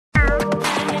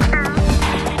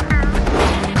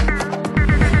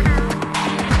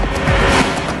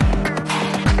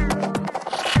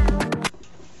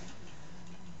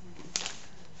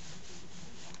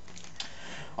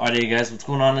Hey guys, what's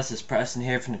going on? This is Preston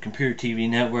here from the Computer TV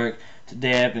Network.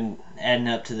 Today I've been adding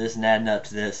up to this and adding up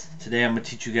to this. Today I'm going to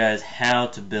teach you guys how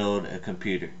to build a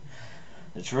computer.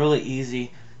 It's really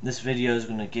easy. This video is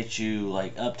going to get you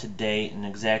like up to date and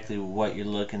exactly what you're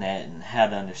looking at and how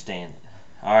to understand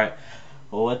it. Alright,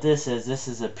 well what this is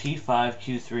a P5Q3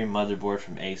 motherboard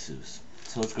from Asus.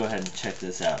 So let's go ahead and check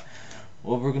this out.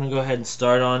 What we're going to go ahead and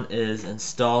start on is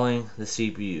installing the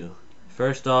CPU.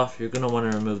 First off, you're going to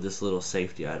want to remove this little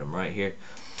safety item right here.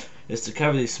 It's to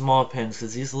cover these small pins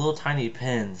because these little tiny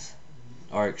pins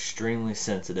are extremely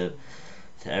sensitive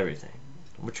to everything.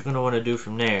 What you're going to want to do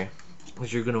from there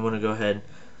is you're going to want to go ahead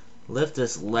and lift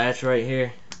this latch right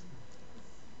here.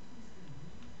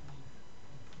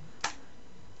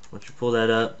 Once you pull that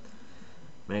up,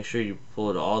 make sure you pull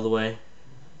it all the way.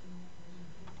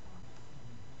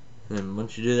 And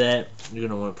once you do that, you're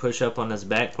going to want to push up on this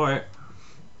back part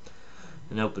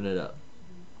and open it up.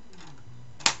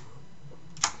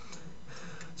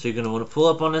 So you're going to want to pull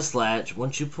up on this latch.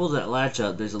 Once you pull that latch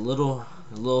up, there's a little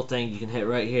thing you can hit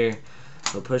right here.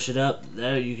 So push it up.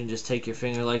 There you can just take your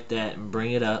finger like that and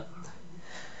bring it up.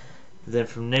 Then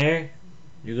from there,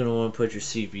 you're going to want to put your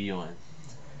CPU in.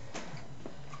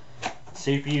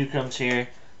 CPU comes here.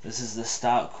 This is the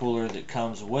stock cooler that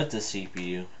comes with the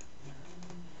CPU.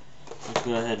 Let's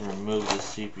go ahead and remove the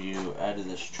CPU out of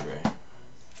this tray.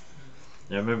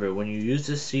 Now remember, when you use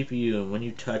this CPU and when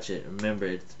you touch it, remember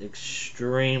it's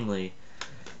extremely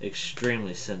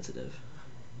sensitive.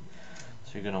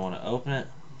 So you're going to want to open it,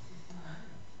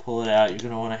 pull it out. You're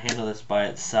going to want to handle this by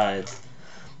its sides.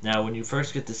 Now when you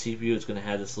first get the CPU, it's going to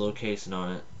have this little casing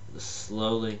on it. Just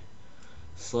slowly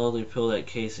peel that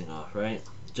casing off, right?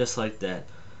 Just like that.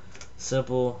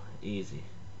 Simple, easy.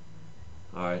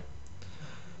 Alright.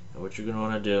 Now what you're going to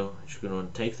want to do is you're going to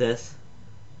want to take this.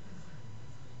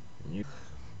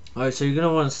 Alright, so you're going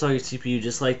to want to install your CPU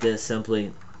just like this.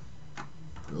 Simply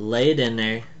lay it in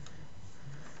there.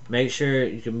 Make sure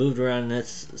you can move it around and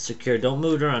it's secure. Don't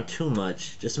move it around too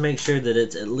much. Just make sure that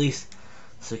it's at least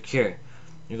secure.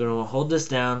 You're going to hold this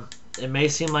down. It may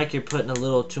seem like you're putting a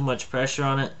little too much pressure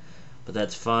on it, but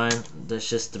that's fine. That's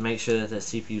just to make sure that the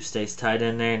CPU stays tight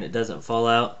in there and it doesn't fall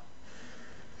out.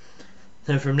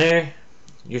 Then from there,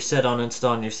 you're set on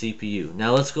installing your CPU.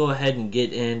 Now let's go ahead and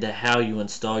get into how you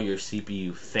install your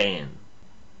CPU fan.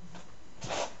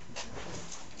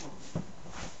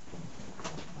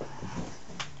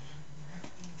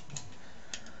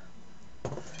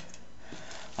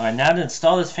 Alright, now to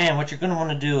install this fan, what you're going to want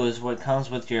to do is what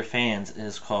comes with your fans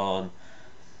is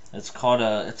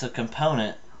it's a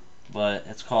component, but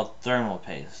it's called thermal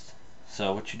paste.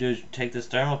 So what you do is you take this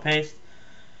thermal paste,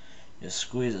 you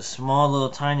squeeze a small little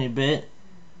tiny bit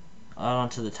out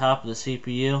onto the top of the CPU.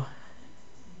 You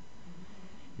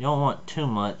don't want too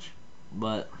much,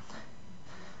 but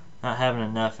not having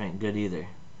enough ain't good either.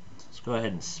 Let's go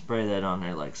ahead and spray that on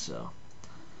there like so.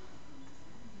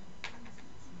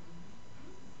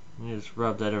 You just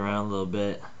rub that around a little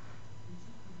bit.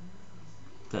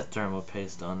 That thermal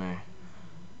paste on there.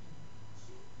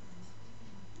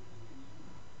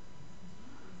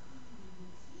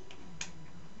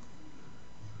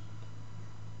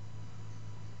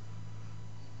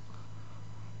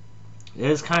 It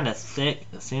is kind of thick.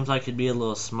 It seems like it'd be a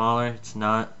little smaller. It's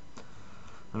not.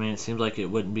 I mean, it seems like it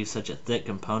wouldn't be such a thick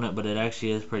component, but it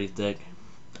actually is pretty thick.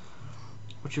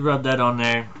 Once you rub that on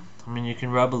there, I mean, you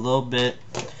can rub a little bit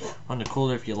on the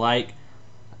cooler if you like.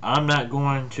 I'm not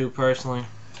going to personally.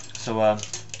 So,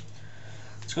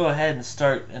 let's go ahead and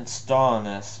start installing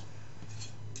this.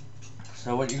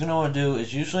 So what you're going to want to do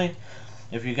is usually,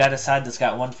 if you got a side that's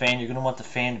got one fan, you're going to want the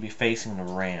fan to be facing the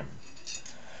RAM.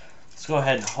 Let's go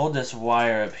ahead and hold this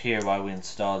wire up here while we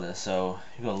install this. So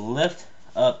you're going to lift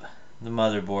up the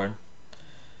motherboard,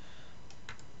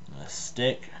 a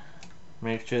stick,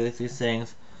 make sure that these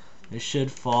things, they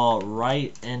should fall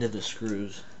right into the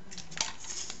screws.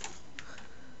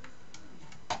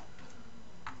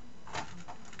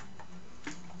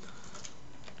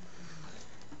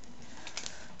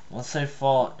 Once they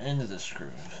fall into the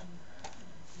screws,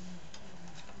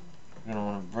 you're going to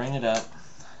want to bring it up,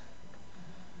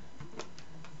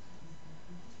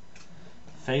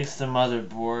 face the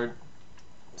motherboard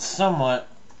somewhat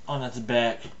on its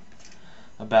back,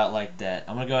 about like that.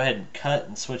 I'm going to go ahead and cut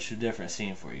and switch to a different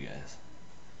scene for you guys.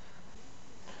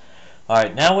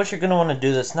 Alright, now what you're going to want to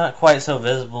do that's not quite so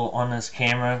visible on this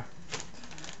camera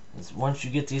is once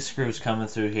you get these screws coming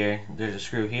through here, there's a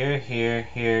screw here, here,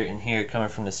 here, and here coming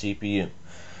from the CPU.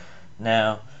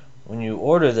 Now, when you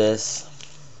order this,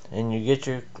 and you get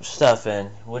your stuff in,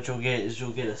 what you'll get is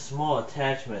you'll get a small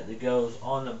attachment that goes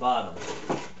on the bottom.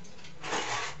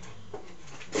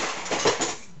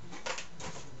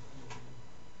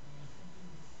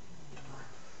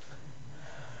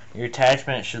 your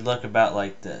attachment should look about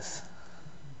like this.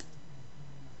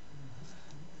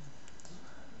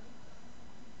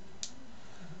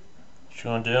 What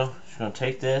you're going to do, you're going to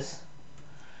take this,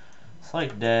 just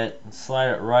like that, and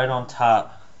slide it right on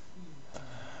top.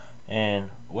 And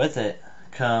with it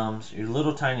comes your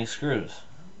little tiny screws.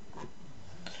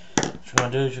 What you're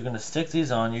going to do is you're going to stick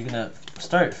these on. You're going to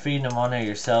start feeding them on there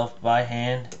yourself by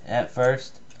hand at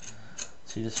first.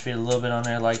 So you just feed a little bit on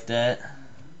there like that.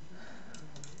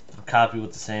 Copy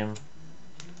with the same.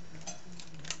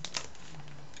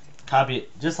 Copy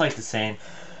it just like the same.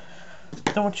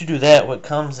 Then once you do that, what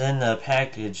comes in the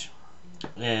package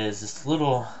is this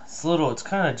little, it's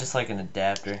kind of just like an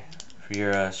adapter for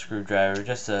your screwdriver,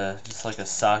 just like a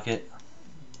socket.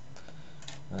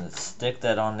 And stick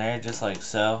that on there just like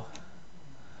so.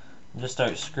 And just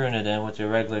start screwing it in with your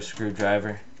regular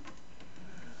screwdriver.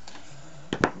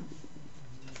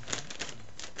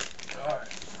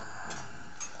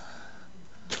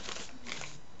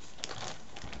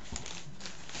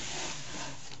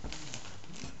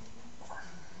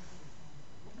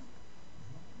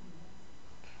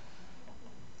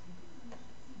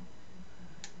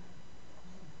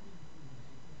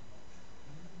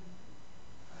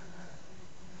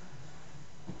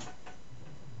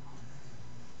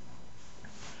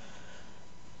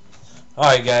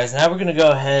 Alright guys, now we're going to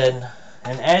go ahead,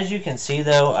 and as you can see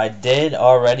though, I did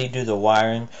already do the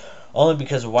wiring, only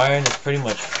because wiring is pretty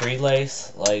much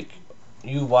free-lace. Like,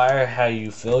 you wire how you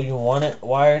feel you want it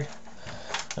wired.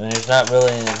 I mean, there's not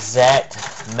really an exact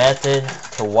method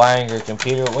to wiring your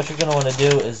computer. What you're going to want to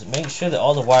do is make sure that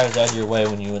all the wires are out of your way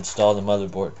when you install the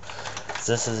motherboard.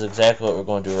 So this is exactly what we're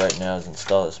going to do right now, is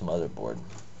install this motherboard.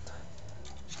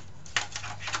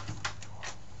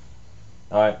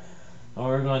 Alright. What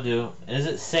we're going to do, is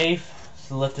it safe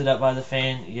to lift it up by the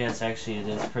fan? Yes, actually it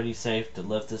is pretty safe to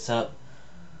lift this up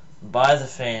by the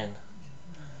fan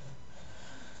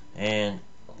and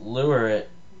lure it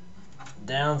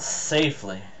down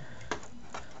safely,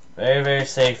 very, very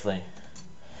safely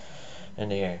in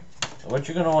the air. What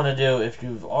you're going to want to do, if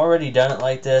you've already done it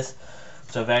like this,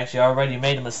 so if actually already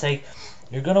made a mistake,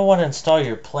 you're going to want to install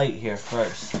your plate here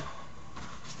first.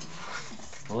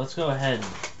 Well, let's go ahead and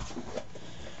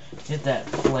get that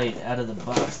plate out of the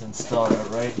box and install it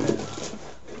right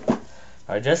now.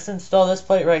 Alright, just install this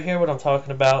plate right here, what I'm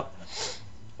talking about.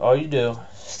 All you do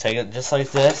is take it just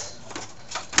like this,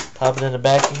 pop it in the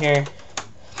back of here,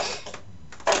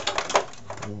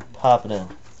 and pop it in.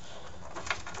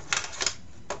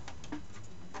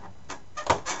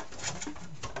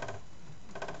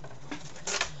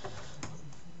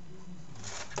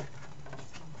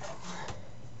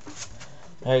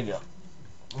 There you go.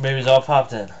 Baby's all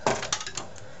popped in.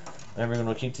 Now we're going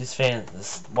to keep these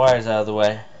wires out of the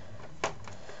way.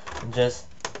 And just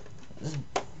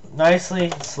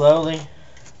nicely, slowly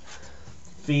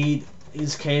feed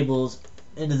these cables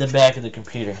into the back of the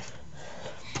computer.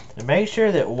 And make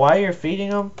sure that while you're feeding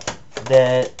them,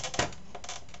 that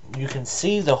you can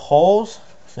see the holes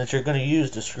that you're going to use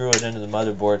to screw it into the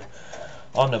motherboard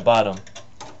on the bottom.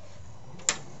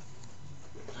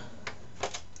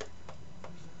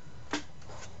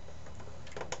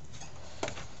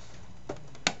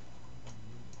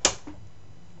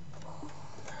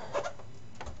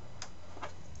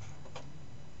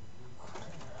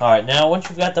 Alright, now once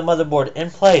you've got the motherboard in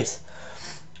place,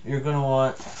 you're going to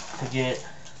want to get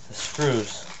the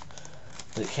screws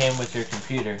that came with your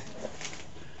computer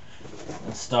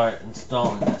and start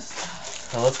installing this.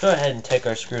 So let's go ahead and take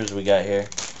our screws we got here.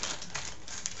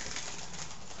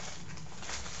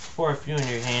 Pour a few in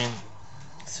your hand,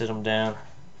 sit them down.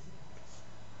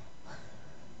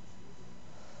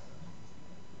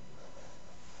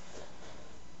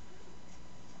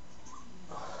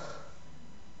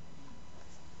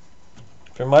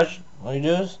 Pretty much all you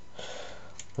do is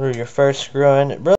through your first screw in.